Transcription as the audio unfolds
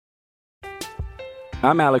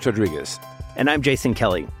I'm Alex Rodriguez. And I'm Jason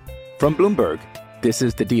Kelly. From Bloomberg, this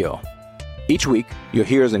is The Deal. Each week, you'll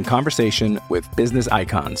hear us in conversation with business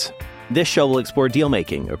icons. This show will explore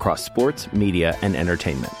deal-making across sports, media, and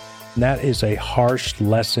entertainment. That is a harsh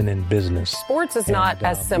lesson in business. Sports is not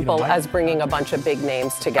as simple as bringing a bunch of big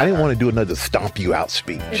names together. I didn't want to do another stomp you out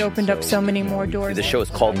speech. It opened up so many more doors. The show is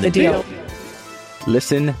called The Deal.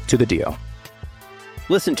 Listen to The Deal.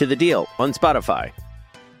 Listen to The Deal on Spotify.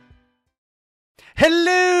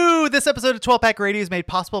 Hello! This episode of 12 Pack Radio is made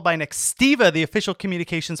possible by Nextiva, the official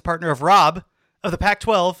communications partner of Rob, of the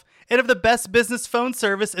Pac-12, and of the best business phone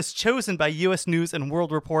service as chosen by U.S. News and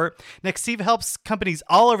World Report. Nextiva helps companies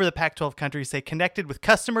all over the Pac-12 countries stay connected with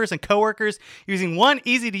customers and coworkers using one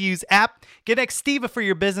easy-to-use app. Get Nextiva for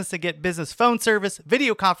your business to get business phone service,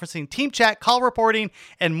 video conferencing, team chat, call reporting,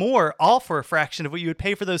 and more, all for a fraction of what you would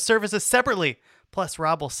pay for those services separately. Plus,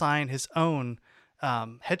 Rob will sign his own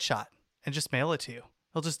headshot and just mail it to you.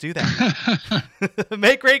 He'll just do that.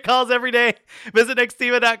 Make great calls every day. Visit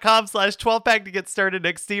nextiva.com/12pack to get started.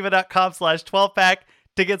 Nextiva.com/12pack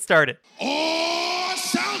to get started. Oh,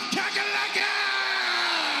 South Kakalaka!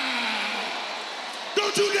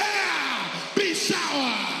 Don't you dare be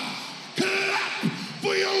sour. Clap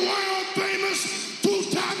for your world famous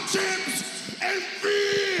two-time champs and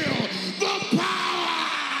feel the power.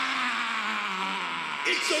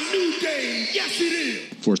 It's a new day. Yes, it is.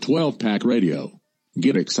 For 12 Pack Radio.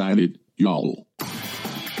 Get excited, y'all.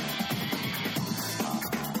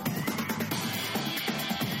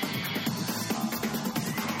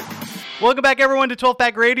 Welcome back, everyone, to 12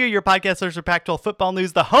 Pack Radio, your podcast source for Pac-12 football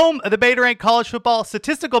news, the home of the Beta Rank College Football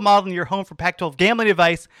Statistical Model, and your home for Pac-12 gambling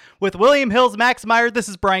advice. With William Hills, Max Meyer, this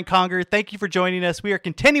is Brian Conger. Thank you for joining us. We are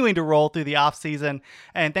continuing to roll through the offseason,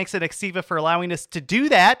 and thanks to Nextiva for allowing us to do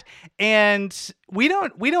that. And we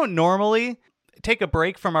don't normally take a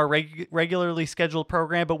break from our regularly scheduled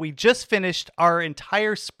program, but we just finished our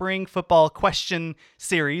entire spring football question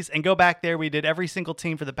series, and go back there. We did every single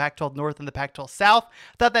team for the Pac-12 North and the Pac-12 South.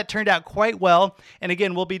 I thought that turned out quite well. And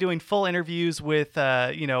again, we'll be doing full interviews with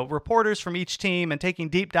reporters from each team and taking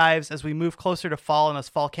deep dives as we move closer to fall and as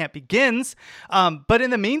fall camp begins. But in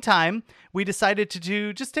the meantime, we decided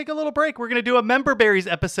to just take a little break. We're going to do a Member Berries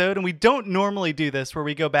episode, and we don't normally do this where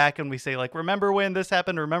we go back and we say, like, remember when this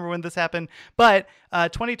happened, remember when this happened. But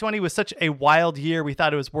 2020 was such a wild year, we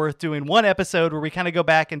thought it was worth doing one episode where we kind of go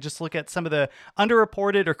back and just look at some of the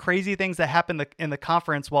underreported or crazy things that happened in the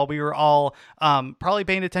conference while we were all probably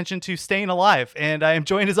paying attention to staying alive. And I am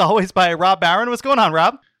joined, as always, by Rob Barron. What's going on,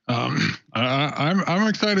 Rob? I'm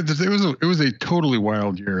excited. It was a totally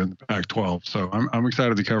wild year in the Pac-12, so I'm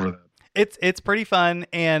excited to cover that. It's pretty fun,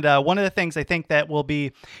 and one of the things I think that will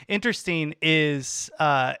be interesting is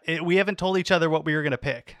we haven't told each other what we were going to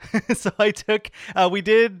pick. So we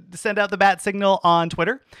did send out the bat signal on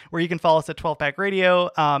Twitter, where you can follow us at 12 Pack Radio,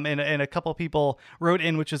 and a couple people wrote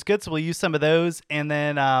in, which was good, so we'll use some of those, and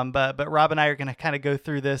then but Rob and I are going to kind of go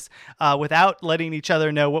through this without letting each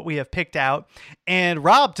other know what we have picked out. And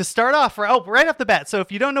Rob, to start off, right off the bat, so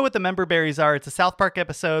if you don't know what the Member Berries are, it's a South Park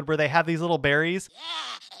episode where they have these little berries.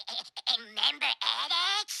 Remember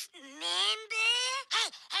Alex? Remember? Hey,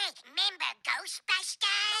 remember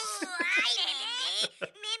Ghostbusters?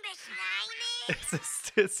 Remember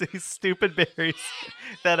Slimy? It's these stupid berries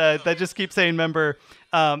that just keep saying member,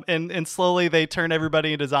 and slowly they turn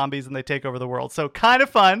everybody into zombies and they take over the world. So kind of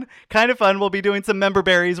fun. We'll be doing some Member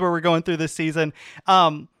Berries where we're going through this season.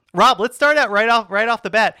 Rob, let's start out right off the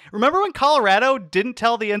bat. Remember when Colorado didn't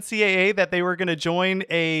tell the NCAA that they were going to join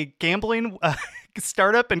a gambling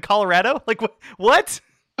startup in Colorado? Like, what?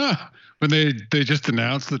 When they just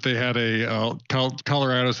announced that they had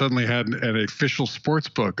Colorado suddenly had an official sports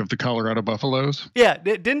book of the Colorado Buffaloes. Yeah,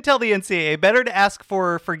 it didn't tell the NCAA. Better to ask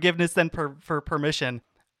for forgiveness than for permission.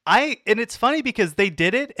 And it's funny because they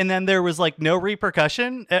did it, and then there was like no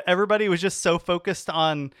repercussion. Everybody was just so focused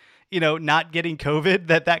on, not getting COVID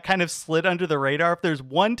that kind of slid under the radar. If there's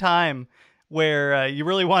one time where you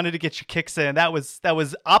really wanted to get your kicks in, that was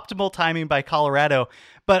optimal timing by Colorado.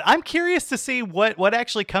 But I'm curious to see what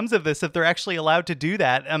actually comes of this, if they're actually allowed to do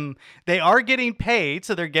that. They are getting paid,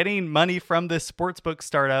 so they're getting money from this sportsbook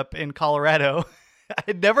startup in Colorado.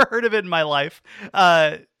 I'd never heard of it in my life.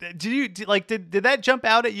 Did that jump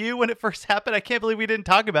out at you when it first happened? I can't believe we didn't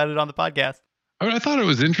talk about it on the podcast. I thought it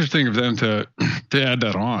was interesting of them to add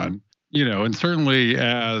that on, and certainly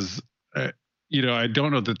as I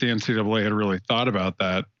don't know that the NCAA had really thought about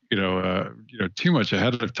that, too much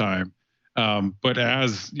ahead of time. But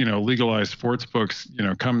as, legalized sports books,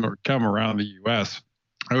 come around the U.S.,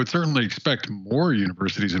 I would certainly expect more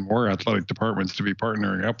universities and more athletic departments to be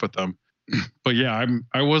partnering up with them. But yeah,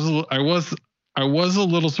 I was I was a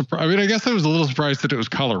little surprised. I mean, I guess I was a little surprised that it was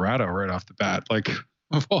Colorado right off the bat. Like,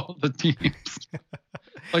 of all the teams,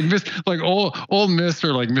 like Ole Miss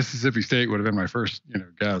or like Mississippi State would have been my first,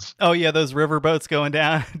 guess. Oh yeah, those river boats going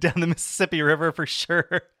down the Mississippi River for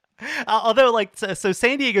sure. Although, like, so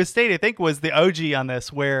San Diego State, I think, was the OG on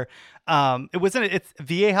this, where it's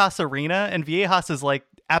Viejas Arena, and Viejas is like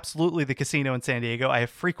absolutely the casino in San Diego. I have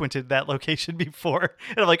frequented that location before,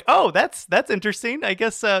 and I'm like, oh, that's interesting. I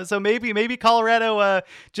guess so. Maybe Colorado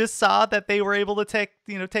just saw that they were able to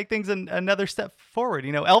take things another step forward.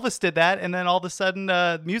 Elvis did that, and then all of a sudden,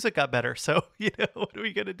 music got better. So what are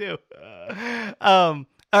we gonna do? All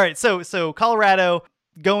right, so Colorado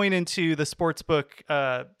going into the sportsbook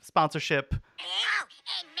sponsorship. Oh,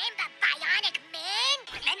 and remember Bionic Man?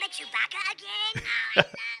 Remember Chewbacca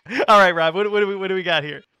again? All right, Rob, what do we got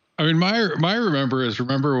here? I mean, my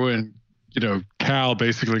remember when, Cal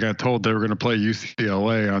basically got told they were going to play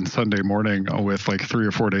UCLA on Sunday morning with like 3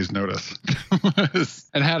 or 4 days notice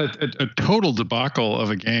and had a total debacle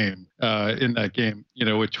of a game in that game,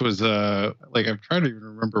 which was like, I'm trying to even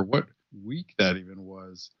remember what week that even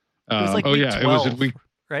was. It was like week 12, it was in week,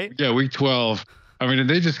 right? Yeah, week 12. I mean, and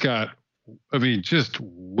they just got, just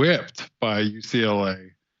whipped by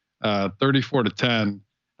UCLA, 34-10.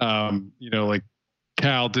 Like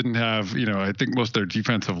Cal didn't have, I think most of their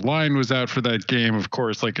defensive line was out for that game. Of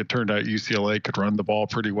course, like it turned out UCLA could run the ball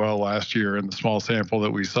pretty well last year in the small sample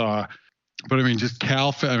that we saw. But just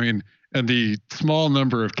Cal, and the small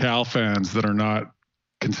number of Cal fans that are not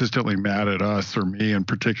consistently mad at us or me in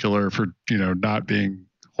particular for, not being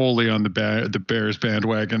wholly on the Bears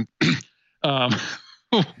bandwagon.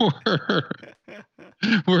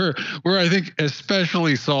 We're I think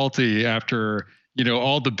especially salty after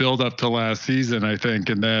all the build up to last season, I think,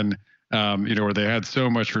 and then where they had so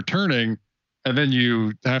much returning, and then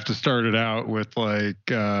you have to start it out with like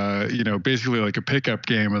basically like a pickup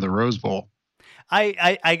game of the Rose Bowl.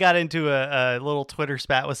 I got into a little Twitter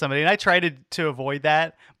spat with somebody, and I tried to avoid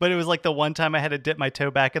that, but it was like the one time I had to dip my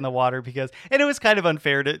toe back in the water and it was kind of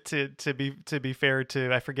unfair to be fair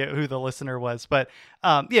to, I forget who the listener was, but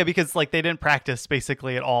because like they didn't practice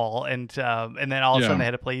basically at all, and then all of a sudden they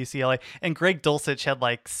had to play UCLA, and Greg Dulcich had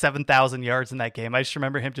like 7,000 yards in that game. I just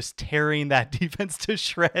remember him just tearing that defense to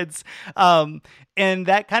shreds, and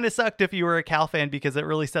that kind of sucked if you were a Cal fan, because it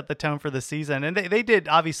really set the tone for the season, and they did,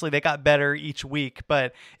 obviously they got better each week,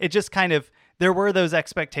 but it just kind of, there were those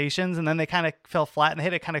expectations, and then they kind of fell flat, and they had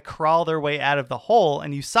to kind of crawl their way out of the hole,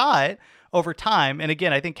 and you saw it over time. And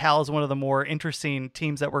again, I think Cal is one of the more interesting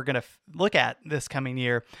teams that we're going to look at this coming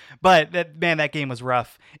year. But that game was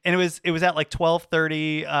rough, and it was at like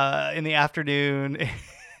 12:30 in the afternoon.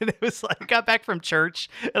 And it was like, I got back from church,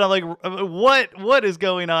 and I'm like, what is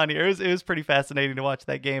going on here? It was pretty fascinating to watch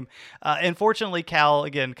that game. And fortunately, Cal,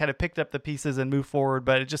 again, kind of picked up the pieces and moved forward,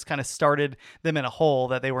 but it just kind of started them in a hole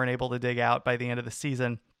that they weren't able to dig out by the end of the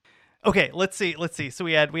season. Okay, let's see. So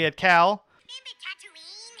we had Cal.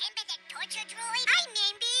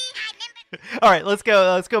 All right, let's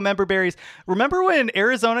go member berries. Remember when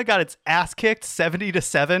Arizona got its ass kicked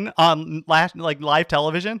 70-7 on live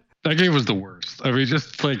television? That game was the worst.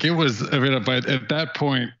 Just like it was. But at that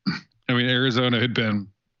point, Arizona had been,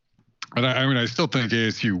 and I still think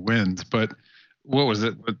ASU wins. But what was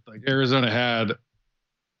it? Like Arizona had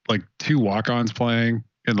like 2 walk-ons playing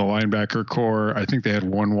in the linebacker core. I think they had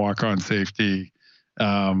 1 walk-on safety.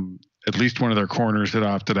 At least one of their corners had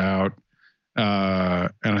opted out.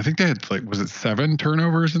 And I think they had was it 7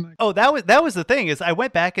 turnovers in that? Oh, that was the thing, is I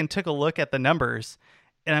went back and took a look at the numbers,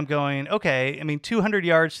 and I'm going, okay, 200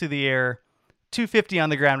 yards through the air, 250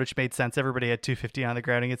 on the ground, which made sense. Everybody had 250 on the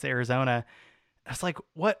ground against Arizona. I was like,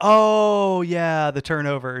 what? Oh yeah, the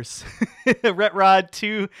turnovers. Rhett Rod,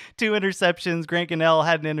 two interceptions. Grant Gunnell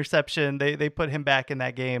had an interception. They put him back in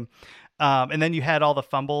that game. And then you had all the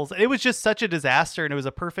fumbles. It was just such a disaster, and it was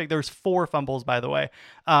there was 4 fumbles, by the way.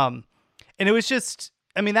 And it was just,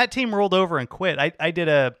 that team rolled over and quit. I did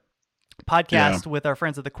a podcast with our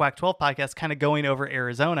friends at the Quack 12 podcast, kind of going over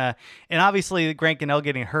Arizona, and obviously Grant Gunnell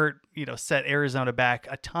getting hurt, set Arizona back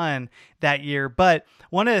a ton that year. But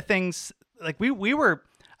one of the things, like I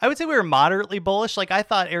would say we were moderately bullish. Like I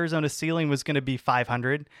thought Arizona's ceiling was going to be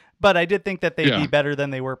 500, but I did think that they'd be better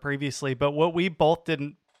than they were previously. But what we both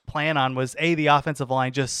didn't plan on was the offensive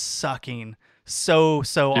line just sucking so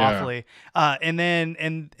awfully, and then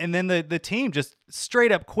the team just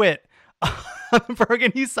straight up quit.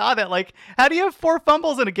 Bergen, you saw that. Like, how do you have 4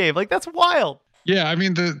 fumbles in a game? Like, that's wild. Yeah,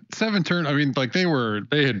 the 7 turn.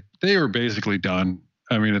 They were basically done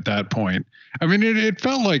I mean, at that point, I mean, it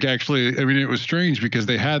felt like actually, I mean, it was strange because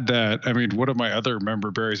they had that. I mean, one of my other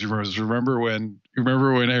member-berries was remember when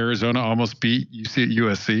Arizona almost beat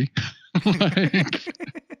USC like,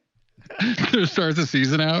 to start the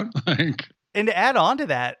season out. Like, and to add on to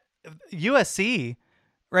that, USC,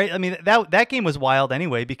 right? I mean, that game was wild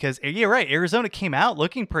anyway, because you're right. Arizona came out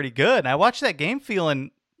looking pretty good. And I watched that game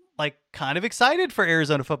feeling like kind of excited for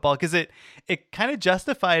Arizona football because it kind of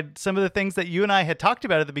justified some of the things that you and I had talked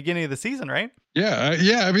about at the beginning of the season, right? Yeah.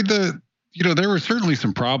 Yeah. I mean, there were certainly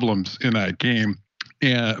some problems in that game.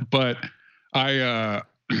 But I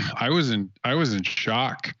was in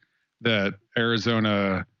shock that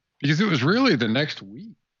Arizona, because it was really the next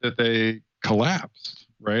week that they collapsed,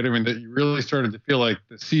 right? I mean, that you really started to feel like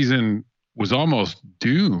the season was almost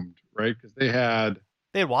doomed, right? Because they had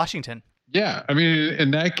Washington. Yeah. I mean,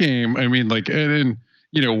 in that game, I mean, like, and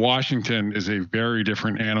Washington is a very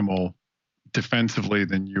different animal defensively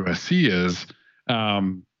than USC is.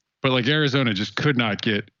 But like Arizona just couldn't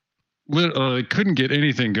get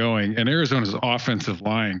anything going. And Arizona's offensive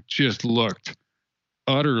line just looked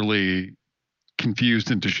utterly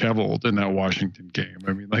confused and disheveled in that Washington game.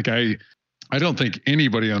 I mean, like I don't think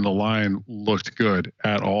anybody on the line looked good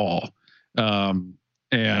at all.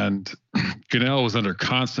 And Gunnell was under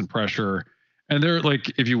constant pressure. And they're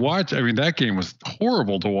like, if you watch, I mean, that game was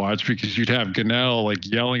horrible to watch because you'd have Gunnell like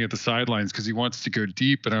yelling at the sidelines because he wants to go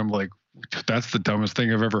deep. And I'm like, that's the dumbest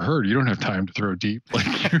thing I've ever heard. You don't have time to throw deep. Like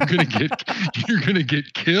you're gonna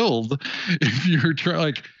get killed if you're trying.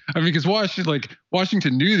 Like, I mean, because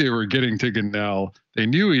Washington knew they were getting to Gunnell. They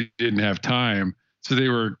knew he didn't have time. So they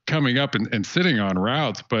were coming up and sitting on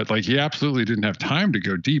routes, but like he absolutely didn't have time to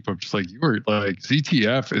go deep. I'm just like, you were like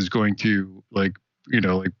ZTF is going to like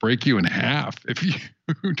break you in half if you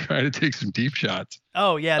try to take some deep shots.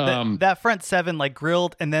 Oh yeah. That front seven like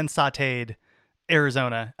grilled and then sauteed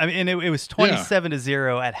Arizona. I mean, and it was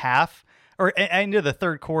 27-0 at half or into the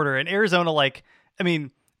third quarter, and Arizona, like, I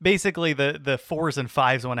mean, basically the 4s and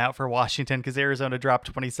 5s went out for Washington because Arizona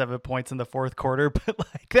dropped 27 points in the fourth quarter. But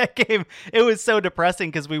like that game, it was so depressing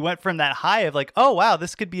because we went from that high of like, oh wow,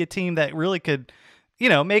 this could be a team that really could,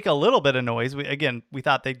 make a little bit of noise. We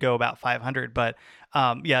thought they'd go about 500, but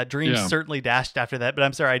dreams certainly dashed after that. But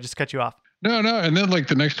I'm sorry, I just cut you off. No. And then like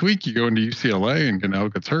the next week you go into UCLA and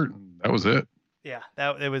Gunnell gets hurt, and that was it. Yeah,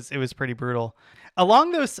 it was pretty brutal.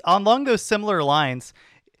 Along those similar lines,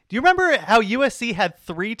 do you remember how USC had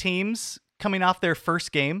 3 teams coming off their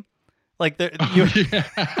first game? Like they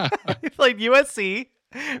played USC,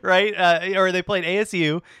 right? Or they played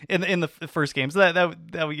ASU in the first game. So that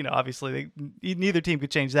obviously neither team could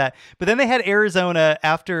change that. But then they had Arizona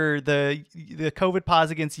after the COVID pause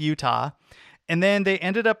against Utah. And then they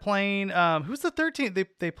ended up playing, who's the third team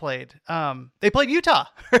they played? They played Utah.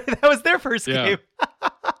 That was their first game.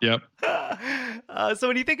 Yep. So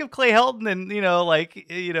when you think of Clay Helton and,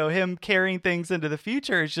 him carrying things into the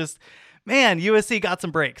future, it's just, man, USC got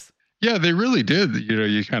some breaks. Yeah, they really did.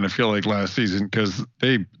 You kind of feel like last season because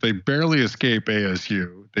they barely escape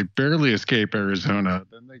ASU. They barely escape Arizona.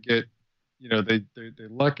 Then they get, they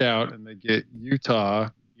luck out and they get Utah,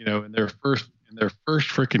 in their first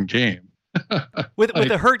freaking game. with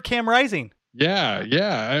the hurt Cam Rising. Yeah.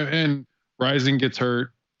 And Rising gets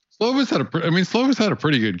hurt. Slovis had a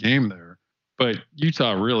pretty good game there, but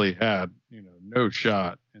Utah really had, no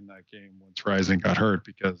shot in that game once Rising got hurt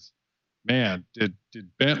because, man, did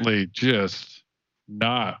Bentley just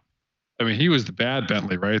not. I mean, he was the bad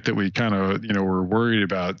Bentley, right? That we kind of, were worried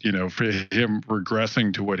about, for him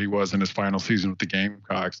regressing to what he was in his final season with the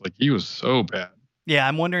Gamecocks. Like he was so bad. Yeah,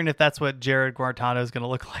 I'm wondering if that's what Jared Guarantano is going to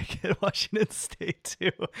look like at Washington State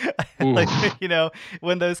too.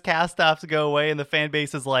 When those cast-offs go away and the fan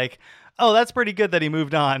base is like, "Oh, that's pretty good that he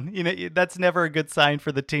moved on." That's never a good sign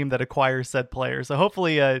for the team that acquires said player. So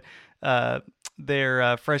hopefully,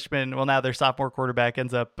 their freshman, well, now their sophomore quarterback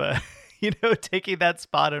ends up, taking that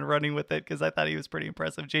spot and running with it because I thought he was pretty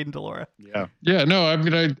impressive, Jaden Delora. Yeah. No, I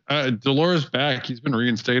mean, Delora's back. He's been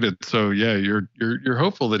reinstated. So yeah, you're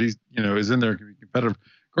hopeful that he's is in there to be competitive.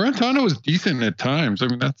 Guarantano was decent at times. I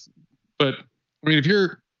mean, if you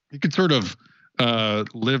could sort of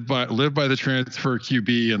live by the transfer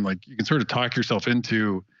QB and like you can sort of talk yourself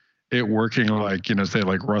into it working like say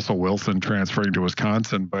like Russell Wilson transferring to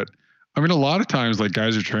Wisconsin, but. I mean, a lot of times, like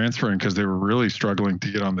guys are transferring because they were really struggling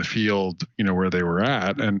to get on the field, where they were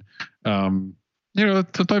at, and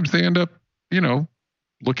sometimes they end up,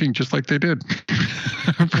 looking just like they did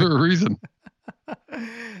for a reason.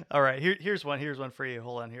 All right, here's one for you.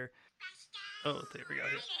 Hold on here. Oh, there we go.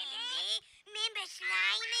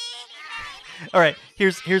 All right,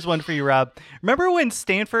 here's one for you, Rob. Remember when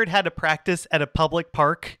Stanford had to practice at a public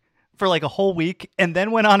park for like a whole week and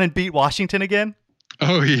then went on and beat Washington again?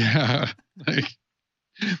 Oh yeah, like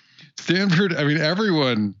Stanford. I mean,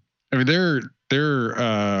 everyone. I mean, they're.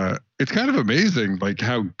 It's kind of amazing, like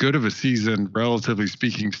how good of a season, relatively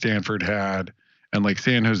speaking, Stanford had, and like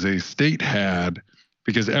San Jose State had,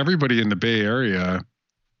 because everybody in the Bay Area,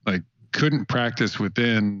 like, couldn't practice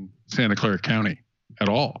within Santa Clara County at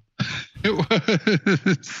all. It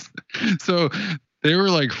was so they were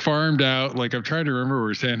like farmed out. Like, I'm trying to remember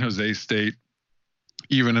where San Jose State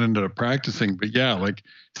even ended up practicing, but yeah, like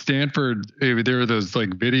Stanford, there were those like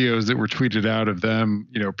videos that were tweeted out of them,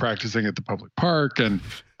 you know, practicing at the public park, and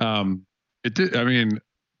it did. I mean,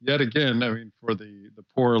 yet again, I mean, for the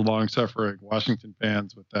poor, long-suffering Washington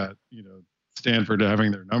fans with that, you know, Stanford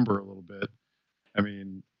having their number a little bit. I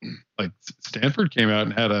mean, like Stanford came out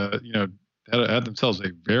and had themselves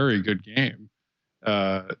a very good game,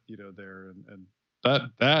 you know, there, and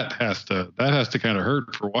that has to kind of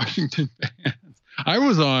hurt for Washington fans. I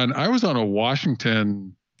was on a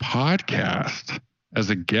Washington podcast as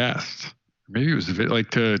a guest. Maybe it was like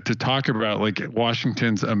to talk about like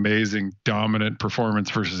Washington's amazing dominant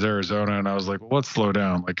performance versus Arizona, and I was like, well, let's slow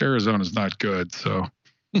down. Like, Arizona's not good, so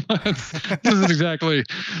this is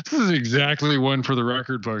exactly one for the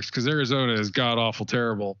record books, because Arizona is god awful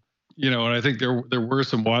terrible. You know, and I think there were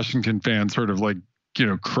some Washington fans sort of like, you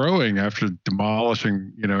know, crowing after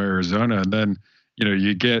demolishing, you know, Arizona, and then, you know,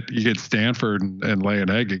 you get Stanford and lay an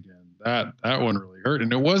egg again. That one really hurt.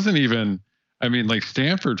 And it wasn't even, I mean, like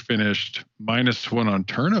Stanford finished -1 on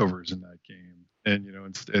turnovers in that game, and, you know,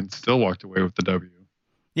 and still walked away with the W.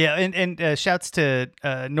 Yeah, and shouts to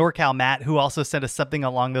NorCal Matt, who also sent us something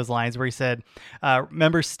along those lines, where he said,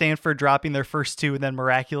 remember Stanford dropping their first 2 and then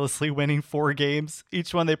miraculously winning 4 games,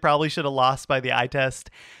 each one they probably should have lost by the eye test.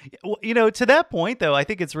 You know, to that point, though, I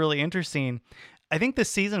think it's really interesting. I think the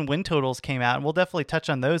season win totals came out, and we'll definitely touch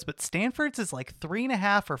on those, but Stanford's is like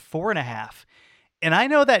 3.5 or 4.5. And I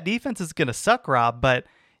know that defense is going to suck, Rob, but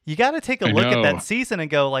you got to take a look at that season and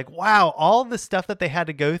go like, wow, all the stuff that they had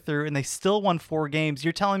to go through, and they still won 4 games.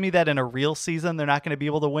 You're telling me that in a real season, they're not going to be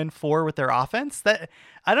able to win 4 with their offense? That,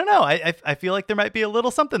 I don't know. I feel like there might be a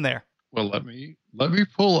little something there. Well, let me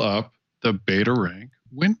pull up the Beta Rank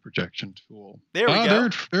win projection tool. There we go.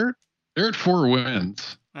 They're at 4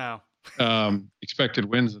 wins. Oh. Expected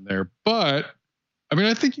wins in there, but I mean,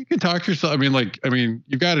 I think you can talk yourself. I mean,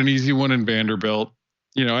 you've got an easy one in Vanderbilt.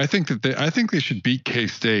 You know, I think they should beat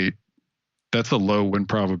K-State. That's a low win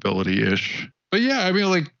probability ish. But yeah, I mean,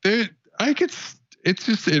 like it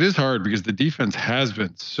is hard because the defense has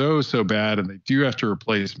been so bad, and they do have to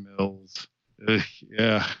replace Mills.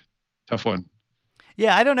 Yeah, tough one.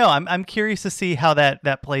 Yeah, I don't know. I'm curious to see how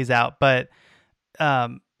that plays out, but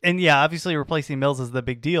and yeah, obviously replacing Mills is the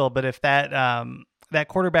big deal. But if that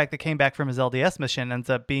quarterback that came back from his LDS mission ends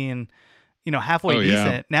up being, you know, halfway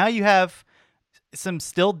decent, now you have some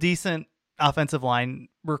still decent offensive line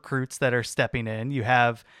recruits that are stepping in. You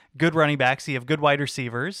have good running backs, you have good wide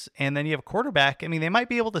receivers, and then you have a quarterback. I mean, they might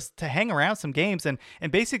be able to hang around some games and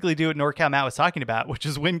basically do what NorCal Matt was talking about, which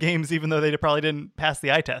is win games even though they probably didn't pass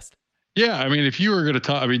the eye test. Yeah, I mean, if you were going to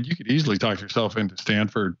talk, I mean, you could easily talk yourself into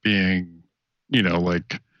Stanford being, you know,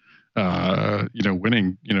 like, you know,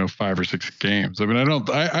 winning, you know, 5 or 6 games. I mean,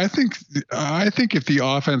 I think if the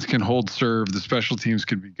offense can hold serve, the special teams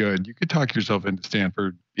could be good. You could talk yourself into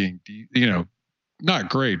Stanford being, you know, not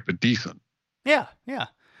great, but decent. Yeah.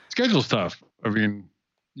 Schedule's tough. I mean,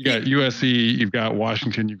 you got USC, you've got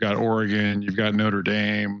Washington, you've got Oregon, you've got Notre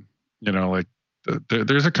Dame, you know, like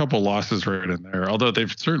there's a couple losses right in there, although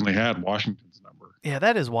they've certainly had Washington's number. Yeah,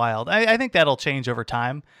 that is wild. I think that'll change over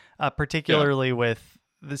time, particularly with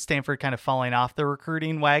the Stanford kind of falling off the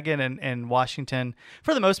recruiting wagon, and Washington,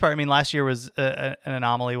 for the most part, I mean, last year was an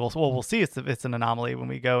anomaly. We'll see it's an anomaly when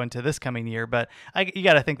we go into this coming year, but you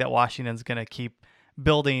got to think that Washington's going to keep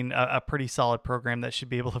building a pretty solid program that should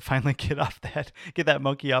be able to finally get that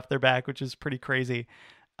monkey off their back, which is pretty crazy.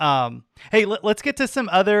 Hey, let's get to some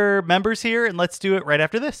other members here, and let's do it right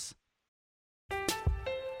after this.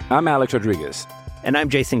 I'm Alex Rodriguez. And I'm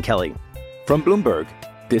Jason Kelly. From Bloomberg,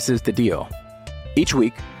 this is The Deal. Each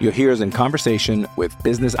week, you'll hear us in conversation with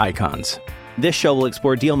business icons. This show will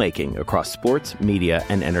explore deal-making across sports, media,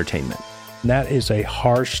 and entertainment. That is a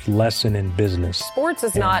harsh lesson in business. Sports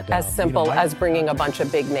is not as simple as bringing a bunch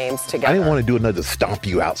of big names together. I didn't want to do another stomp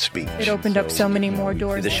you out speech. It opened up so many more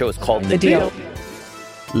doors. The show is called The Deal.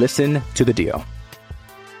 Listen to The Deal.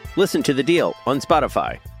 Listen to The Deal on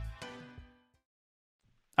Spotify.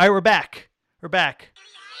 All right, we're back.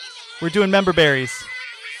 We're doing member berries.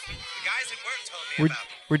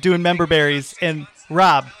 We're doing member berries. And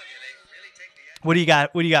Rob, what do you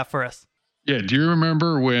got? What do you got for us? Yeah. Do you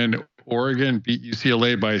remember when Oregon beat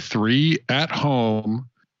UCLA by 3 at home,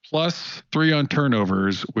 plus 3 on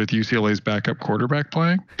turnovers with UCLA's backup quarterback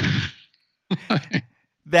playing?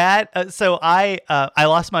 So I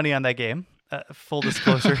lost money on that game. Full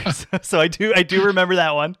disclosure. so I do remember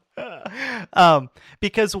that one.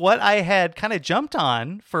 Because what I had kind of jumped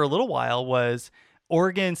on for a little while was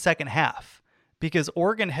Oregon second half, because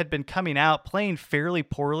Oregon had been coming out playing fairly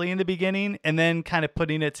poorly in the beginning and then kind of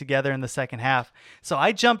putting it together in the second half. So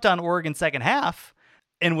I jumped on Oregon second half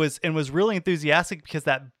and was really enthusiastic because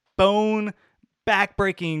that bone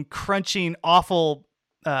back-breaking, crunching, awful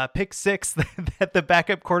pick six that the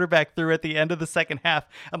backup quarterback threw at the end of the second half.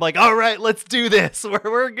 I'm like, all right, let's do this.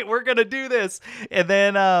 We're gonna do this. And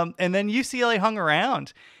then UCLA hung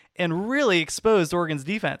around and really exposed Oregon's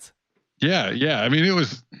defense. Yeah. I mean, it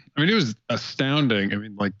was astounding. I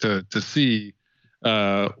mean, like to see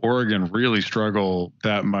Oregon really struggle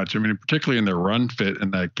that much. I mean, particularly in their run fit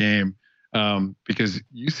in that game, because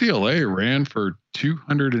UCLA ran for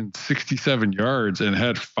 267 yards and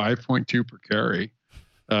had 5.2 per carry.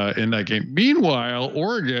 In that game. Meanwhile,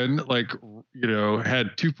 Oregon, had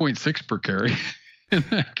 2.6 per carry in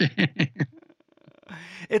that game.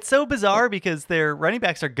 It's so bizarre because their running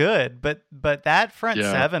backs are good, but that front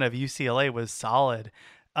seven of UCLA was solid.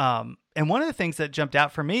 And one of the things that jumped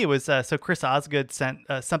out for me was, so Chris Osgood sent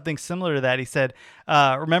something similar to that. He said,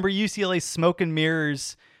 remember UCLA's smoke and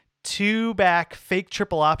mirrors 2-back fake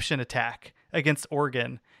triple option attack against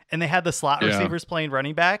Oregon? And they had the slot receivers playing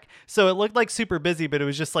running back. So it looked like super busy, but it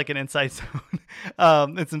was just like an inside zone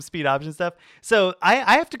and some speed option stuff. So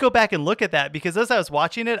I have to go back and look at that, because as I was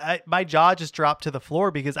watching it, my jaw just dropped to the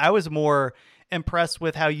floor, because I was more impressed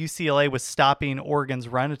with how UCLA was stopping Oregon's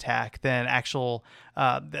run attack than actual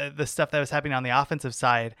the stuff that was happening on the offensive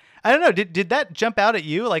side. I don't know. Did that jump out at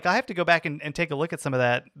you? Like, I have to go back and take a look at some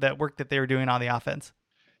of that work that they were doing on the offense.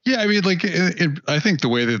 Yeah, I mean, I think the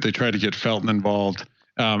way that they tried to get Felton involved,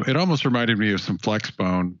 it almost reminded me of some flex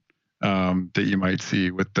bone that you might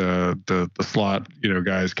see with the slot,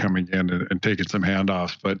 guys coming in and taking some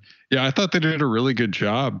handoffs. But yeah, I thought they did a really good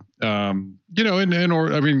job. I mean,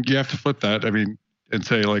 you have to flip that. I mean, and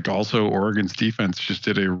say, like, also Oregon's defense just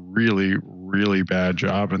did a really, really bad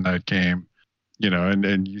job in that game.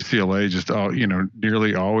 And UCLA just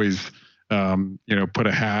nearly always put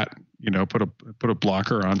a hat, put a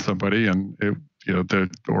blocker on somebody, and the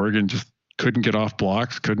Oregon just couldn't get off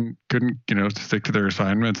blocks, couldn't stick to their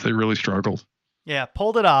assignments. They really struggled. Yeah,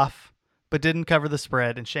 pulled it off, but didn't cover the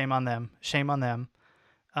spread, and shame on them.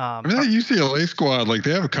 I mean, that UCLA squad, like,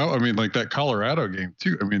 they have that Colorado game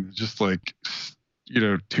too. I mean, just like,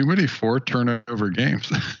 too many 4 turnover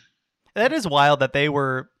games. That is wild that they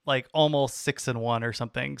were like almost 6-1 or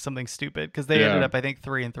something stupid, because they ended up, I think,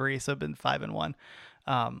 3-3, so been 5-1.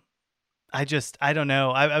 I don't know.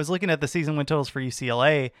 I was looking at the season win totals for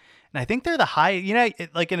UCLA, and I think they're the high,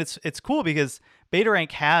 and it's cool because Beta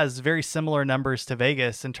Rank has very similar numbers to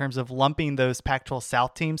Vegas in terms of lumping those Pac-12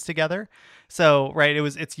 South teams together. So, right,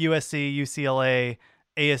 it's USC, UCLA,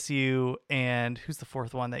 ASU, and who's the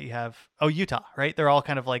fourth one that you have? Oh, Utah, right? They're all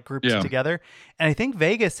kind of like grouped together. And I think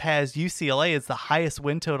Vegas has UCLA as the highest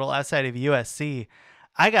win total outside of USC.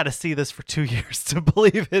 I got to see this for 2 years to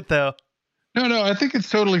believe it, though. No, I think it's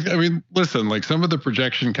totally, I mean, listen, like, some of the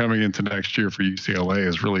projection coming into next year for UCLA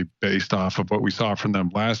is really based off of what we saw from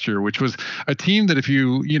them last year, which was a team that if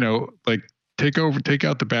you, take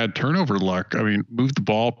out the bad turnover luck, I mean, move the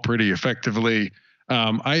ball pretty effectively.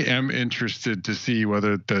 I am interested to see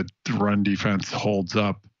whether the run defense holds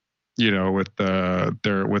up, with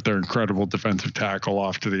their incredible defensive tackle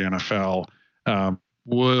off to the NFL.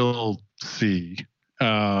 We'll see.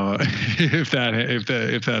 If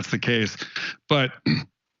that's the case, but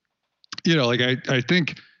I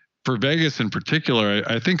think for Vegas in particular,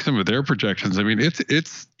 I think some of their projections, I mean,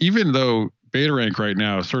 it's even though Beta Rank right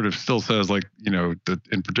now sort of still says, like, that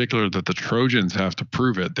in particular that the Trojans have to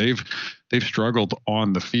prove it. They've struggled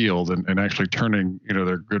on the field and actually turning,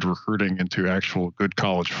 their good recruiting into actual good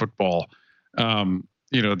college football.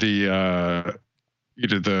 The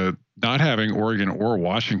not having Oregon or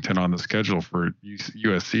Washington on the schedule for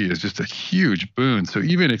USC is just a huge boon. So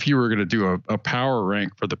even if you were going to do a power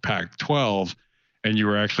rank for the Pac-12, and you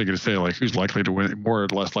were actually going to say, like, who's likely to win, more or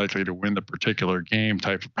less likely to win the particular game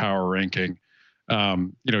type of power ranking,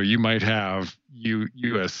 you might have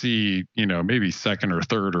USC, maybe second or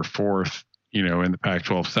third or fourth, in the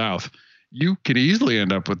Pac-12 South. You could easily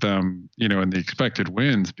end up with them, in the expected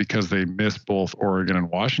wins, because they missed both Oregon and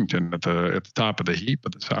Washington at the top of the heap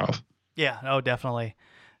of the South. Yeah, no, definitely.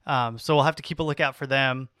 So we'll have to keep a lookout for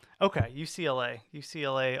them. Okay,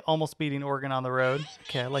 UCLA almost beating Oregon on the road.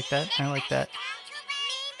 Okay, I like that. Oh,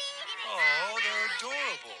 they're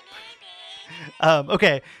adorable.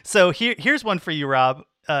 Okay, so here's one for you, Rob.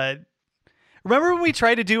 Remember when we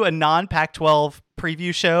tried to do a non-Pac-12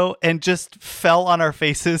 preview show and just fell on our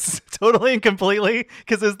faces totally and completely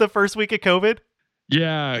because it's the first week of COVID?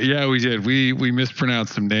 Yeah, we did. We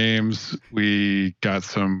mispronounced some names. We got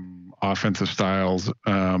some offensive styles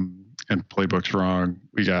and playbooks wrong.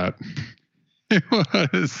 We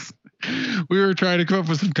were trying to come up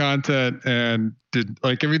with some content and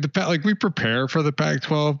we prepare for the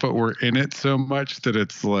Pac-12, but we're in it so much that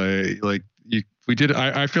it's I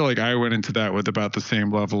feel like I went into that with about the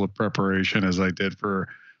same level of preparation as I did for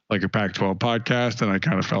like a Pac-12 podcast, and I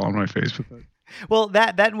kind of fell on my face with it. Well,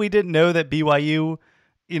 that we didn't know that BYU,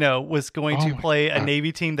 was going to play a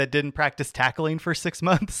Navy team that didn't practice tackling for 6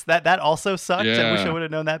 months. That also sucked. Yeah. I wish I would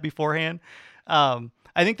have known that beforehand. I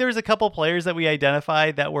think there was a couple players that we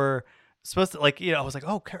identified that were supposed to, I was like,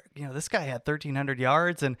 oh, this guy had 1,300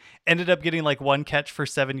 yards and ended up getting like one catch for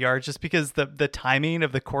 7 yards just because the timing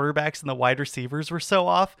of the quarterbacks and the wide receivers were so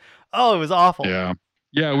off. Oh, it was awful.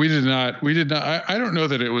 Yeah, we did not. I don't know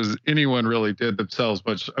that it was anyone really did themselves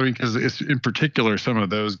much. I mean, because it's in particular, some of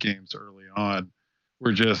those games early on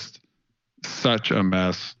were just such a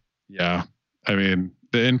mess. Yeah. I mean,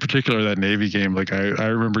 in particular, that Navy game, I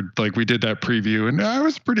remember we did that preview and I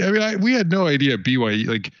was we had no idea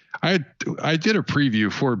BYU, I did a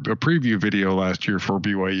preview video last year for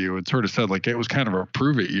BYU and sort of said it was kind of a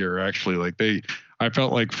prove it year, actually. I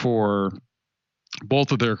felt like for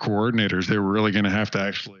both of their coordinators, they were really going to have to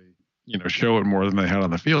actually, show it more than they had on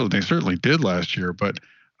the field. And they certainly did last year, but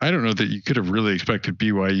I don't know that you could have really expected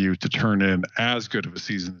BYU to turn in as good of a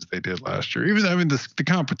season as they did last year. The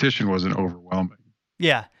competition wasn't overwhelming.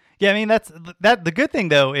 Yeah. I mean, the good thing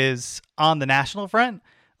though is on the national front,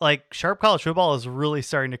 Sharp College Football is really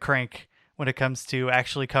starting to crank when it comes to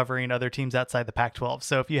actually covering other teams outside the Pac-12.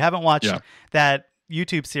 So if you haven't watched that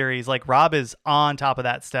YouTube series, Rob is on top of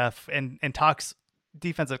that stuff and talks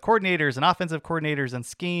defensive coordinators and offensive coordinators and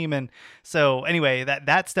scheme. And so anyway,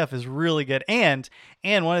 that stuff is really good. And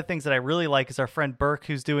one of the things that I really like is our friend Burke,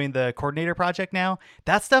 who's doing the coordinator project now.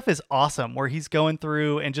 That stuff is awesome, where he's going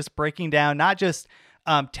through and just breaking down, not just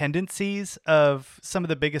tendencies of some of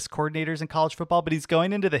the biggest coordinators in college football, but he's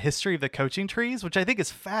going into the history of the coaching trees, which I think is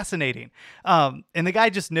fascinating. And the guy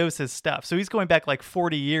just knows his stuff. So he's going back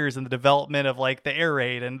 40 years in the development of the air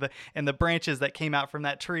raid and the branches that came out from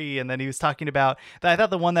that tree. And then he was talking about that. I thought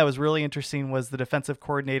the one that was really interesting was the defensive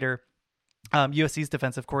coordinator, USC's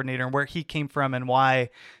defensive coordinator, and where he came from and why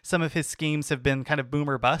some of his schemes have been kind of boom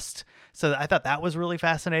or bust. So I thought that was really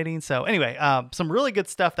fascinating. So anyway, some really good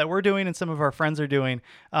stuff that we're doing and some of our friends are doing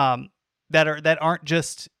that aren't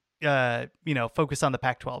just focused on the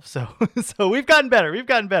Pac-12. So we've gotten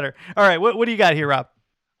better. All right, what do you got here, Rob?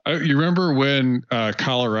 You remember when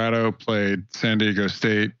Colorado played San Diego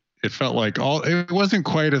State? It felt like it wasn't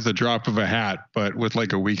quite as a drop of a hat, but with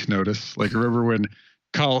a week's notice. Remember when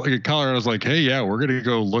Colorado's hey, yeah, we're going to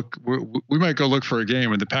go look. We might go look for a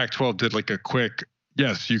game. And the Pac-12 did a quick,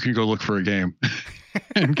 yes, you can go look for a game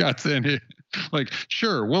and got sent in.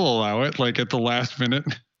 Sure, we'll allow it at the last minute.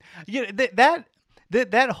 Yeah,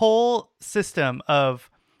 that whole system of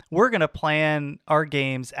we're going to plan our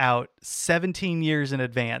games out 17 years in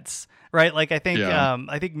advance, right? I think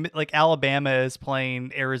Alabama is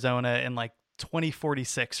playing Arizona in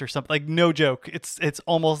 2046 or something. No joke. It's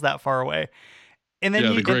almost that far away. And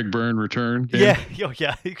then the Greg Byrne return game.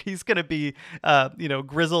 Yeah, he's going to be,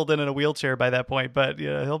 grizzled and in a wheelchair by that point, but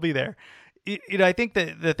he'll be there. I think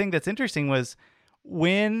that the thing that's interesting was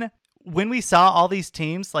when we saw all these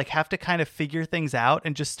teams have to kind of figure things out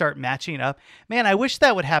and just start matching up. Man, I wish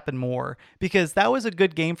that would happen more, because that was a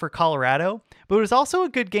good game for Colorado, but it was also a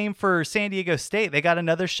good game for San Diego State. They got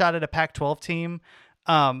another shot at a Pac-12 team.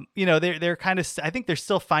 They're kind of, I think they're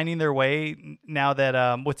still finding their way now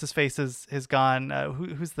that what's his face has gone.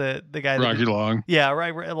 Who's the guy? Rocky Long. Yeah,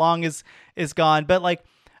 right. Long is gone. But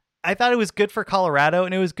I thought it was good for Colorado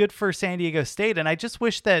and it was good for San Diego State. And I just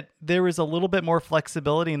wish that there was a little bit more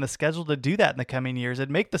flexibility in the schedule to do that in the coming years. It'd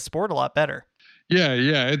make the sport a lot better.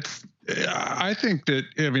 Yeah. I think that,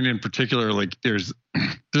 in particular, there's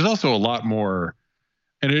also a lot more.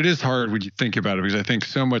 And it is hard when you think about it, because I think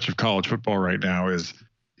so much of college football right now is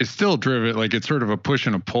still driven, it's sort of a push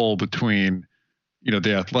and a pull between,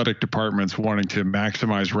 the athletic departments wanting to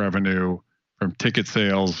maximize revenue from ticket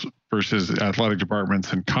sales versus athletic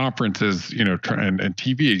departments and conferences, and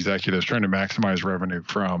TV executives trying to maximize revenue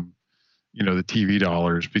from, the TV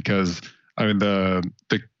dollars, because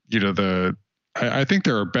the I think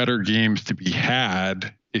there are better games to be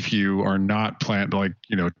had if you are not planned, like,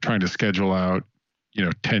 trying to schedule out,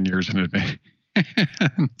 10 years in advance.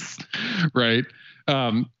 Right.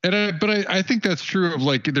 But I think that's true of,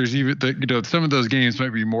 like, there's even some of those games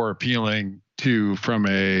might be more appealing from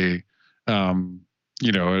a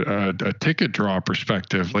ticket draw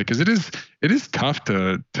perspective, like, 'cause it is tough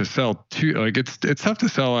to sell it's tough to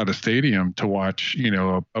sell out a stadium to watch,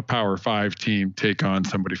 a Power 5 team take on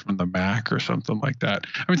somebody from the MAC or something like that.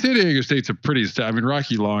 I mean, San Diego State's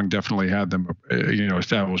Rocky Long definitely had them,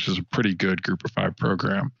 established as a pretty good Group of 5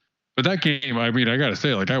 program. But that game, I got to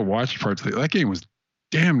say, like, I watched parts of it. That game was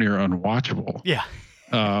damn near unwatchable. Yeah.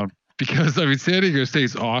 Because, San Diego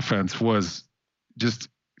State's offense was just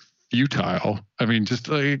futile.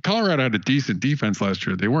 Colorado had a decent defense last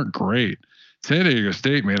year. They weren't great. San Diego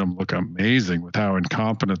State made them look amazing with how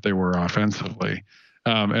incompetent they were offensively.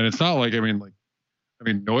 And it's not like,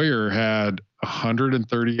 Neuer had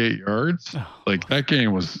 138 yards. That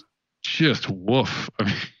game was just woof.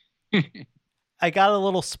 I got a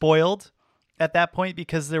little spoiled at that point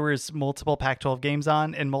because there was multiple Pac-12 games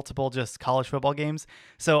on and multiple just college football games.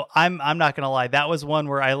 So I'm not going to lie. That was one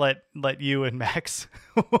where I let you and Max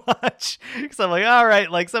watch, because I'm like, all right,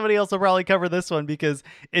 like, somebody else will probably cover this one, because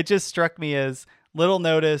it just struck me as little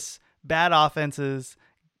notice, bad offenses,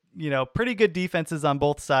 pretty good defenses on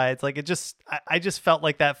both sides. Like, I just felt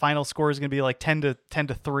like that final score is going to be like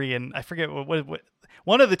 10-3. And I forget what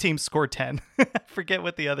one of the teams scored 10. I forget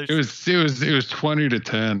what the others. It was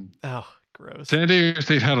 20-10. Oh, gross. San Diego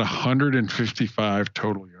State had 155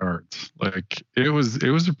 total yards. Like, it was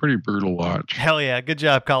a pretty brutal watch. Hell yeah. Good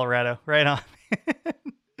job, Colorado. Right on.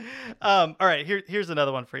 All right. Here's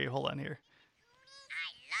another one for you. Hold on here.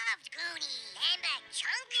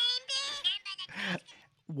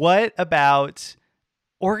 What about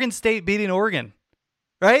Oregon State beating Oregon?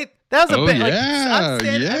 Right? That was a bit. I'm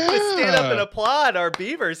going to stand up and applaud our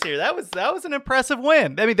Beavers here. That was an impressive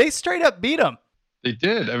win. They straight up beat them. They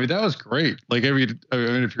did. That was great. Like,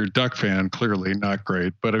 if you're a Duck fan, clearly not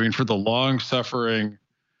great. But for the long suffering,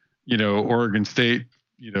 Oregon State,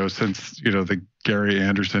 since, the Gary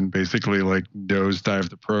Anderson basically, like, nosedived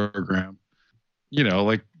the program,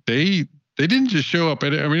 like, they didn't just show up.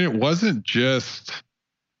 It wasn't just,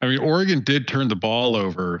 Oregon did turn the ball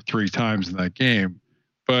over 3 times in that game,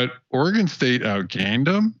 but Oregon State outgained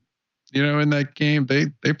them. In that game,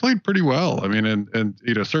 they played pretty well. And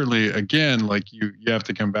certainly, again, like, you have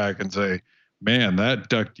to come back and say, man, that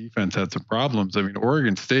Duck defense had some problems.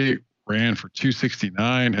 Oregon State ran for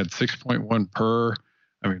 269, had 6.1 per.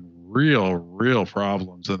 Real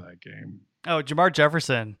problems in that game. Oh, Jamar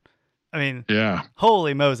Jefferson. Yeah.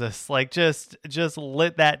 Holy Moses. Like, just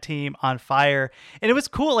lit that team on fire. And it was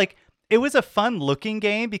cool. Like, it was a fun looking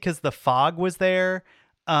game because the fog was there.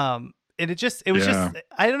 And it was just,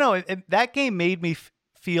 I don't know. That game made me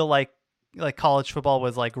feel like college football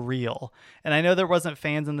was, like, real. And I know there wasn't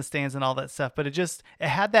fans in the stands and all that stuff, but it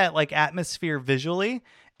had that, like, atmosphere visually.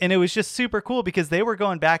 And it was just super cool because they were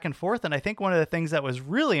going back and forth. And I think one of the things that was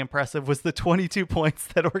really impressive was the 22 points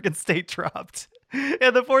that Oregon State dropped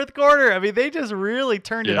in the fourth quarter. They just really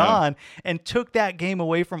turned it on and took that game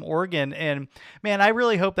away from Oregon. And man, I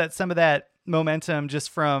really hope that some of that momentum just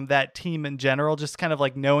from that team in general, just kind of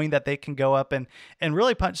like knowing that they can go up and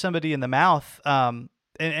really punch somebody in the mouth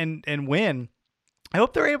and win. I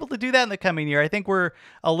hope they're able to do that in the coming year. I think we're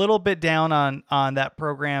a little bit down on that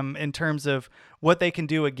program in terms of what they can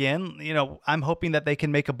do again. I'm hoping that they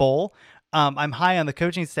can make a bowl. I'm high on the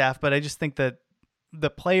coaching staff, but I just think that the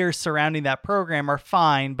players surrounding that program are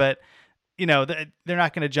fine, but they're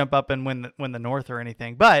not going to jump up and win the North or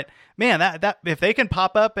anything. But man, that if they can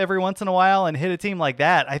pop up every once in a while and hit a team like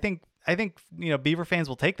that, I think Beaver fans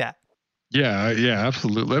will take that. Yeah,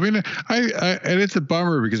 absolutely. And it's a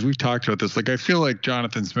bummer because we've talked about this. Like, I feel like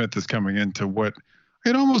Jonathan Smith is coming into what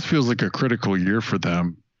it almost feels like a critical year for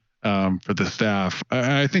them, for the staff.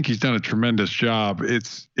 I think he's done a tremendous job.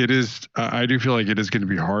 I do feel like it is going to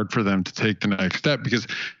be hard for them to take the next step because,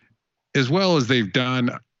 as well as they've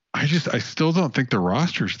done, I still don't think the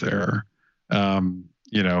roster's there. And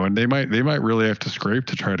they might really have to scrape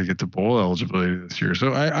to try to get to bowl eligibility this year.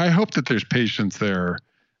 So I hope that there's patience there.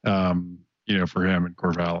 For him and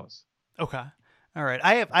Corvallis. Okay. All right.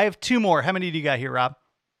 I have 2 more. How many do you got here, Rob?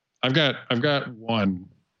 I've got 1.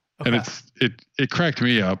 Okay. And it cracked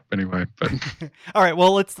me up anyway, but all right.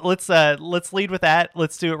 Well, let's lead with that.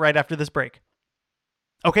 Let's do it right after this break.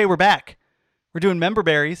 Okay. We're back. We're doing member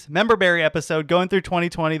berry episode, going through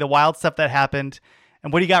 2020, the wild stuff that happened.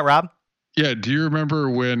 And what do you got, Rob? Yeah. Do you remember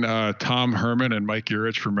when Tom Herman and Mike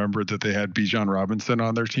Urich remembered that they had Bijan Robinson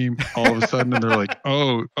on their team all of a sudden? And they're like,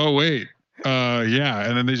 oh, wait, Yeah,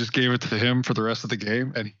 and then they just gave it to him for the rest of the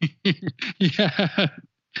game, and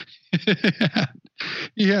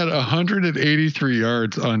he had 183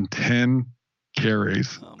 yards on 10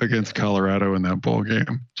 carries against Colorado in that bowl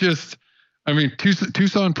game. Just, I mean,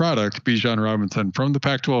 Tucson product, Bijan Robinson from the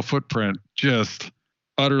Pac-12 footprint, just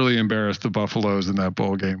utterly embarrassed the Buffaloes in that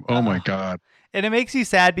bowl game. Oh my God. And it makes you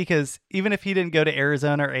sad because even if he didn't go to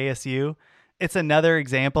Arizona or ASU, it's another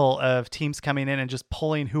example of teams coming in and just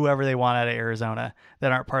pulling whoever they want out of Arizona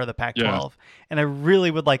that aren't part of the Pac-12. Yeah. And I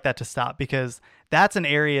really would like that to stop because that's an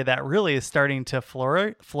area that really is starting to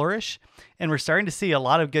flourish. And we're starting to see a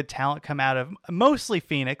lot of good talent come out of mostly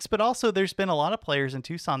Phoenix, but also there's been a lot of players in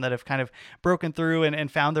Tucson that have kind of broken through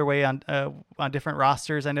and found their way on different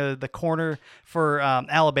rosters. I know the corner for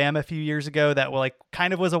Alabama a few years ago that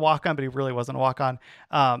kind of was a walk-on, but he really wasn't a walk-on,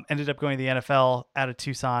 ended up going to the NFL out of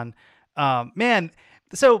Tucson. Man,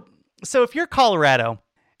 so if you're Colorado,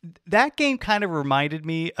 that game kind of reminded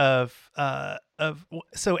me of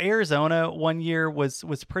Arizona one year was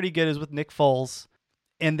pretty good as with Nick Foles,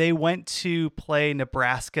 and they went to play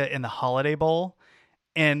Nebraska in the Holiday Bowl,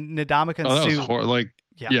 and Ndamukong Suh.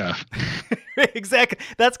 Yeah. Exactly.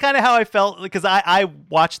 That's kind of how I felt because I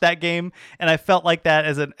watched that game and I felt like that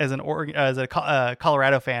as a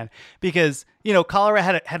Colorado fan because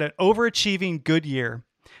Colorado had an overachieving good year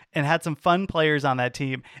and had some fun players on that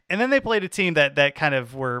team. And then they played a team that kind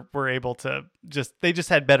of were able to they just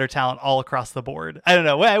had better talent all across the board. I don't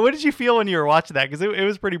know. What did you feel when you were watching that? Because it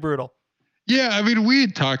was pretty brutal. Yeah. I mean, we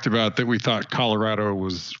had talked about that. We thought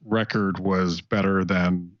Colorado's record was better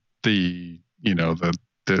than the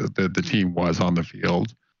team was on the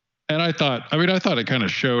field. And I thought it kind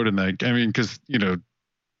of showed in that, because,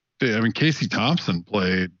 Casey Thompson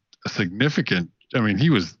played a significant,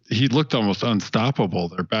 he looked almost unstoppable,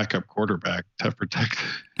 their backup quarterback to protect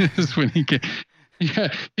this when he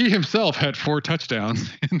himself had 4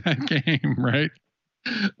 touchdowns in that game. Right.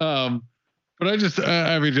 But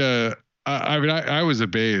I was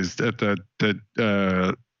amazed at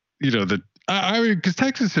because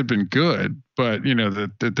Texas had been good, but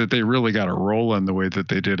that they really got a roll in the way that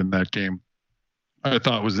they did in that game. I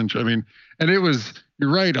thought was interesting. And it was,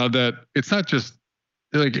 you're right on that. It's not just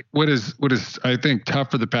like what is I think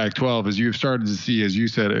tough for the Pac-12 is you've started to see, as you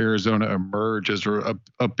said, Arizona emerge as a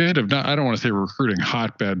bit of I don't want to say recruiting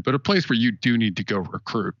hotbed, but a place where you do need to go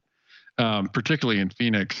recruit, particularly in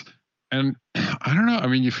Phoenix. And I don't know.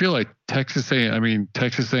 You feel like Texas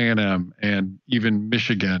A&M and even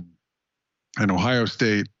Michigan and Ohio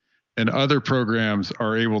State and other programs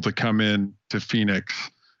are able to come in to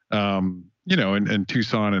Phoenix, and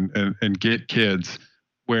Tucson and get kids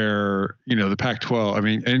where, the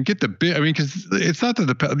Pac-12, and get the bit, because it's not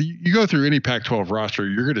that you go through any Pac-12 roster,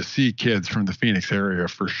 you're going to see kids from the Phoenix area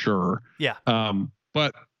for sure. Yeah.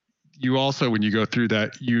 But you also, when you go through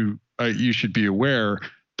that, you should be aware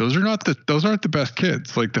those aren't the best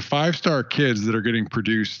kids. Like the 5-star kids that are getting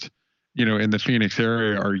produced, in the Phoenix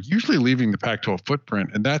area are usually leaving the Pac-12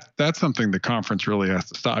 footprint. And that's something the conference really has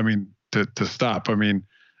to stop. To stop.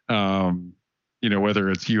 Whether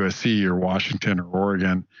it's USC or Washington or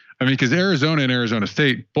Oregon. Because Arizona and Arizona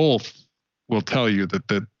State both will tell you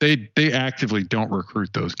that they actively don't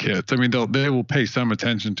recruit those kids. They will pay some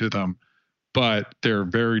attention to them, but they're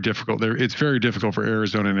very difficult. It's very difficult for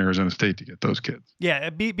Arizona and Arizona State to get those kids. Yeah,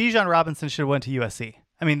 Bijan Robinson should have went to USC.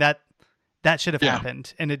 That should have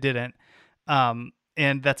happened, and it didn't.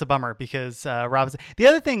 And that's a bummer because Robinson. The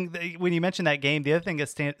other thing, when you mentioned that game, the other thing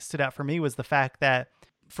that stood out for me was the fact that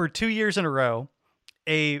for 2 years in a row,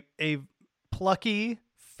 a plucky,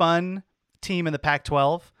 fun team in the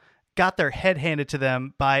Pac-12 got their head handed to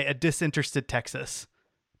them by a disinterested Texas.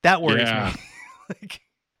 That worries me.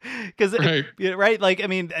 Because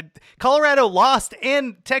Colorado lost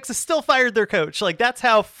and Texas still fired their coach. That's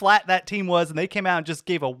how flat that team was, and they came out and just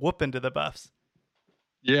gave a whooping to the Buffs.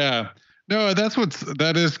 Yeah, no,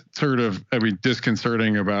 that is sort of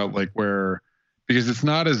disconcerting about because it's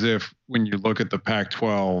not as if when you look at the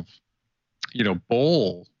Pac-12,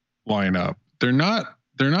 bowl lineup, they're not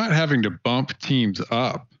having to bump teams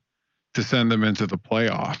up to send them into the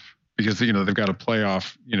playoff. Because, they've got a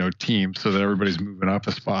playoff, team so that everybody's moving up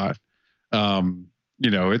a spot.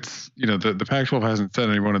 It's, the Pac-12 hasn't sent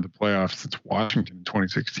anyone in the playoffs since Washington in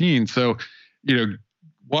 2016. So,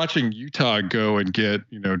 watching Utah go and get,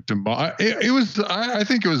 I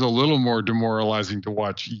think it was a little more demoralizing to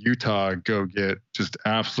watch Utah go get just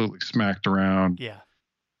absolutely smacked around. Yeah.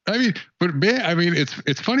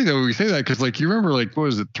 It's funny though when we say that because you remember what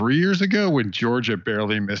was it 3 years ago when Georgia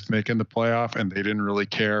barely missed making the playoff and they didn't really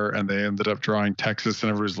care and they ended up drawing Texas and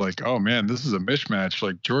everyone's like, oh man, this is a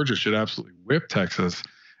mismatch. Georgia should absolutely whip Texas.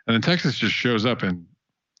 And then Texas just shows up and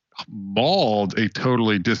mauled a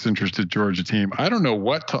totally disinterested Georgia team. I don't know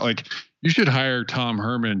what you should hire Tom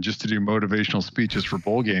Herman just to do motivational speeches for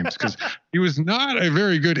bowl games, because he was not a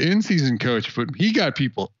very good in-season coach, but he got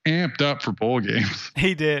people amped up for bowl games.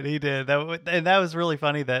 He did. And that was really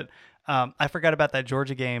funny that I forgot about that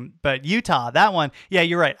Georgia game, but Utah, that one, yeah,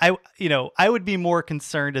 you're right. I would be more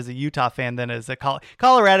concerned as a Utah fan than as a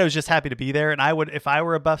Colorado is just happy to be there. And I would, if I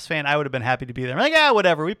were a Buffs fan, I would have been happy to be there. I'm like, yeah,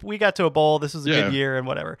 whatever. We got to a bowl. This was a good year and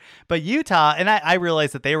whatever. But Utah, and I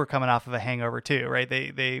realized that they were coming off of a hangover too, right?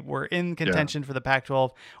 They were in contention for the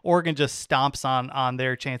Pac-12. Oregon just stomps on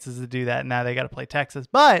their chances to do that. And now they got to play Texas.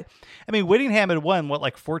 But I mean, Whittingham had won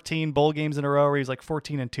 14 bowl games in a row, where he was like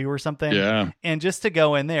 14-2 or something. Yeah. And just to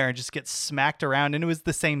go in there and just get smacked around, and it was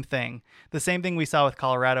the same thing we saw with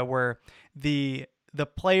Colorado, where the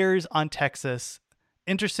players on Texas,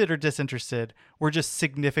 interested or disinterested, were just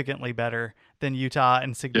significantly better than Utah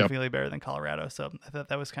and significantly better than Colorado. So I thought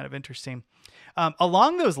that was kind of interesting.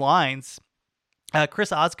 Along those lines,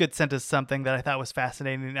 Chris Osgood sent us something that I thought was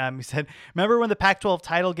fascinating. He said, remember when the Pac-12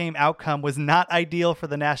 title game outcome was not ideal for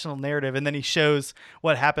the national narrative? And then he shows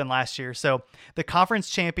what happened last year. So the conference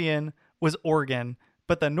champion was Oregon,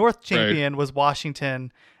 but the North champion was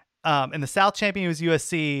Washington, and the South champion was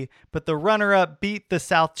USC, but the runner-up beat the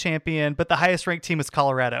South champion, but the highest ranked team was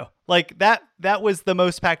Colorado. Like that was the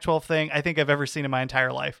most Pac-12 thing I think I've ever seen in my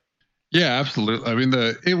entire life. Yeah, absolutely. I mean,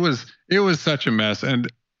 it was such a mess,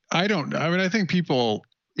 and I think people,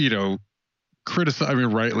 rightly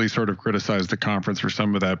sort of criticize the conference for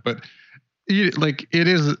some of that, but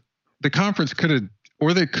the conference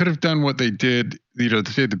they could have done what they did,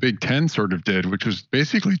 say the Big Ten sort of did, which was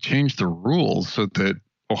basically change the rules so that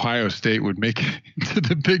Ohio State would make it into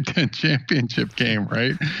the Big Ten championship game,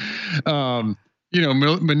 right?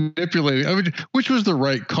 Manipulating, which was the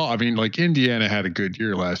right call. I mean, Indiana had a good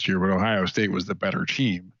year last year, but Ohio State was the better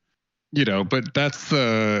team, but that's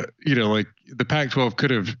the Pac-12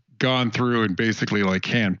 could have gone through and basically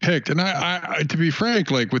handpicked. And I to be frank,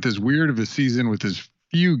 with as weird of a season, with as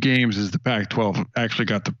few games as the Pac-12 actually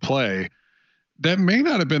got to play, that may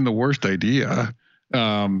not have been the worst idea.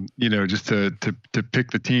 Just to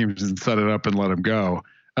pick the teams and set it up and let them go.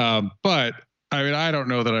 But I mean, I don't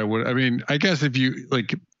know that I would. I mean, I guess if you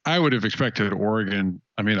I would have expected Oregon.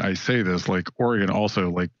 I mean, I say this Oregon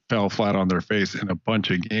also fell flat on their face in a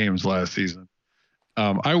bunch of games last season.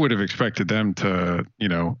 I would have expected them to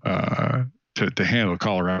to handle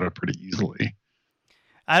Colorado pretty easily.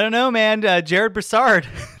 I don't know, man. Jared Broussard,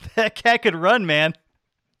 that cat could run, man.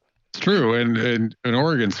 It's true, and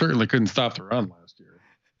Oregon certainly couldn't stop the run last year.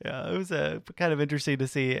 Yeah, it was kind of interesting to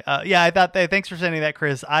see. I thought that. Thanks for sending that,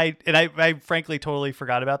 Chris. I frankly totally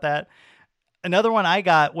forgot about that. Another one I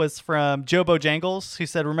got was from Joe Bojangles, who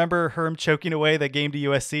said, remember Herm choking away the game to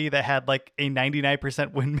USC that had a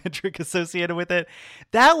 99% win metric associated with it?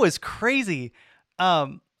 That was crazy.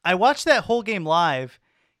 I watched that whole game live,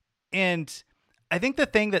 and I think the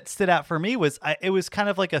thing that stood out for me was it was kind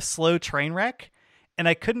of like a slow train wreck, and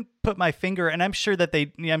I couldn't put my finger, and I'm sure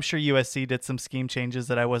USC did some scheme changes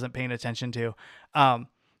that I wasn't paying attention to.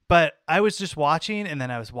 But I was just watching, and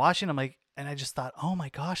then I was watching, and I just thought, oh my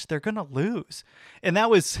gosh, they're going to lose. And that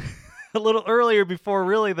was a little earlier before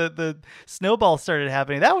really the snowball started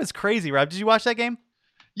happening. That was crazy, Rob. Did you watch that game?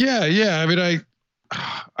 Yeah. I mean, I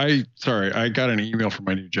got an email from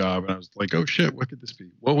my new job, and I was like, oh shit, what could this be?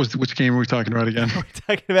 Which game were we talking about again? We're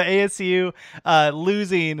talking about ASU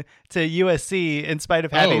losing to USC in spite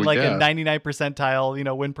of having a 99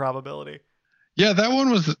 percentile, win probability. Yeah, that one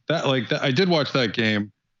was that I did watch that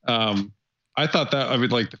game. I thought that,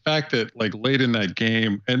 the fact that late in that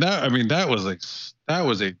game, and that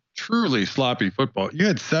was a truly sloppy football. You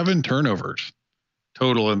had 7 turnovers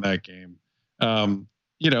total in that game. And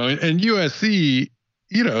USC,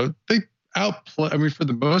 they outplayed, for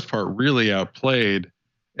the most part, really outplayed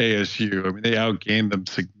ASU. I mean, they outgained them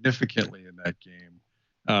significantly in that game.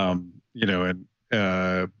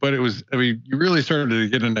 But it was, you really started to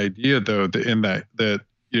get an idea though, that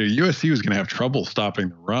USC was going to have trouble stopping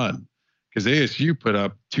the run, because ASU put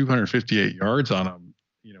up 258 yards on them,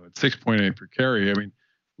 at 6.8 per carry. I mean,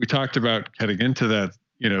 we talked about heading into that,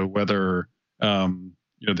 whether,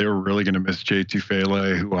 they were really going to miss Jay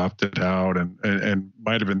Tufele, who opted out and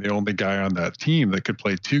might have been the only guy on that team that could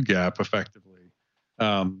play 2-gap effectively.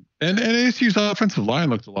 And ASU's offensive line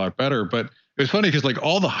looked a lot better, but it was funny because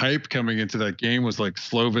all the hype coming into that game was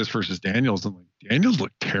Slovis versus Daniels, and Daniels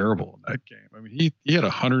looked terrible in that game. I mean, he had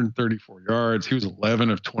 134 yards. He was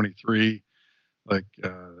 11 of 23. That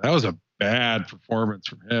was a bad performance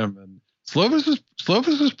from him. And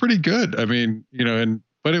Slovis was pretty good. I mean,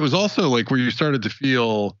 but it was also where you started to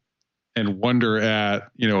feel and wonder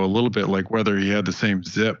at, a little bit like whether he had the same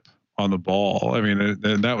zip on the ball. I mean,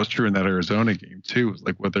 and that was true in that Arizona game too. It was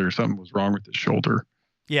like whether something was wrong with his shoulder.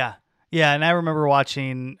 Yeah. Yeah. And I remember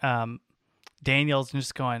watching Daniels and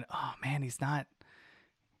just going, oh man,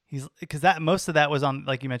 because most of that was on,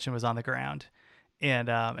 like you mentioned, was on the ground. And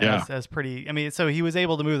it was pretty, I mean, so he was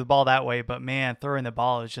able to move the ball that way, but man, throwing the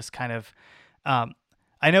ball is just kind of,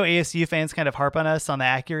 I know ASU fans kind of harp on us on the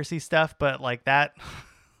accuracy stuff, but like that,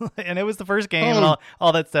 and it was the first game and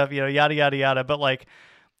all that stuff, yada, yada, yada. But like,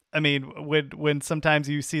 I mean, when sometimes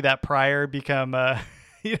you see that Pryor become,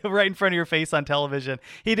 right in front of your face on television,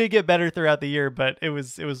 he did get better throughout the year, but it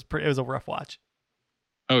was a rough watch.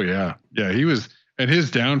 Oh yeah. Yeah. He was, and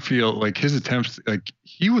his downfield, like his attempts, like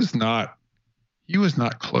he was not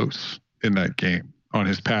close in that game on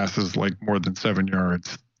his passes, like more than 7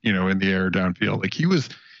 yards, in the air downfield. Like he was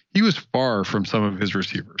far from some of his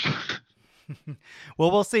receivers.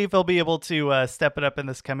 Well, we'll see if he'll be able to step it up in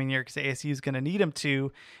this coming year, because ASU is going to need him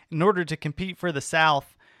to in order to compete for the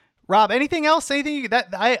South. Rob, anything else? Anything that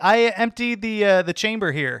I emptied the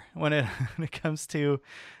chamber here when it comes to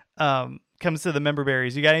the member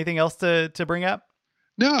berries. You got anything else to bring up?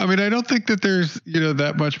 No, I mean, I don't think that there's,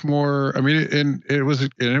 that much more. I mean, and it was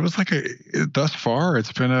like thus far,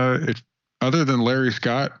 it's been other than Larry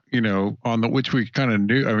Scott, on which we kind of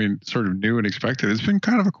knew, I mean, sort of knew and expected. It's been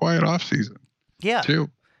kind of a quiet off season. Yeah. Too.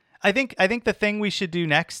 I think the thing we should do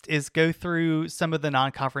next is go through some of the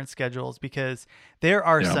non-conference schedules, because there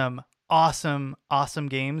are some awesome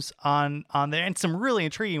games on there, and some really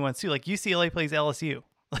intriguing ones too. Like UCLA plays LSU.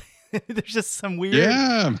 There's just some weird.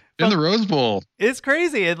 Yeah, in the Rose Bowl. It's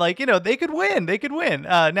crazy, and like they could win.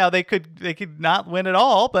 Now they could not win at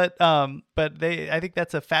all, but I think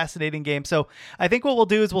that's a fascinating game. So I think what we'll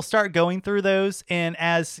do is we'll start going through those, and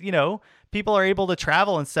as people are able to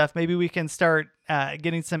travel and stuff, maybe we can start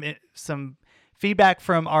getting some feedback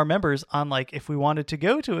from our members on like if we wanted to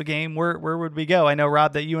go to a game, where would we go? I know,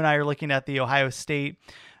 Rob, that you and I are looking at the Ohio State.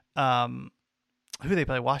 Who they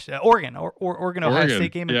play? Washington, Oregon, Ohio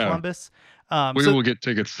State game in Columbus. We will get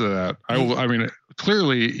tickets to that. I mean,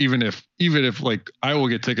 clearly, even if like I will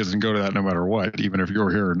get tickets and go to that no matter what, even if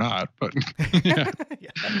you're here or not. But yeah.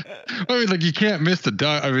 I mean, like you can't miss the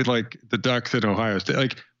Duck. I mean, like the Ducks at Ohio State.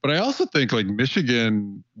 Like, but I also think like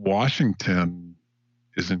Michigan, Washington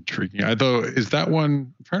is intriguing. Is that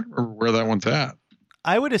one? I'm trying to remember where that one's at.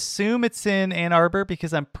 I would assume it's in Ann Arbor,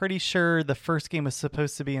 because I'm pretty sure the first game was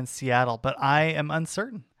supposed to be in Seattle, but I am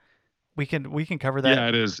uncertain. We can cover that. Yeah,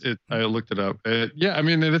 it is. I looked it up. Yeah, I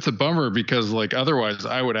mean, and it's a bummer because like otherwise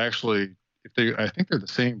I would actually, I think they're the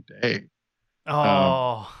same day.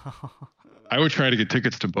 Oh, I would try to get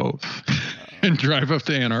tickets to both and drive up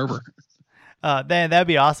to Ann Arbor. That'd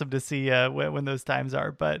be awesome to see when those times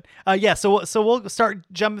are. But so we'll start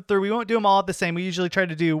jumping through. We won't do them all the same. We usually try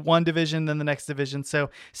to do one division, then the next division.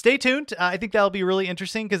 So stay tuned. I think that'll be really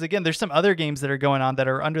interesting, because again, there's some other games that are going on that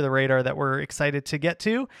are under the radar that we're excited to get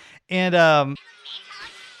to. And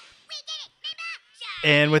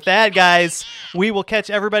with that, guys, we will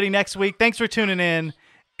catch everybody next week. Thanks for tuning in,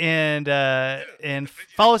 and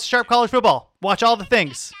follow us at Sharp College Football. Watch all the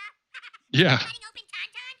things. Yeah.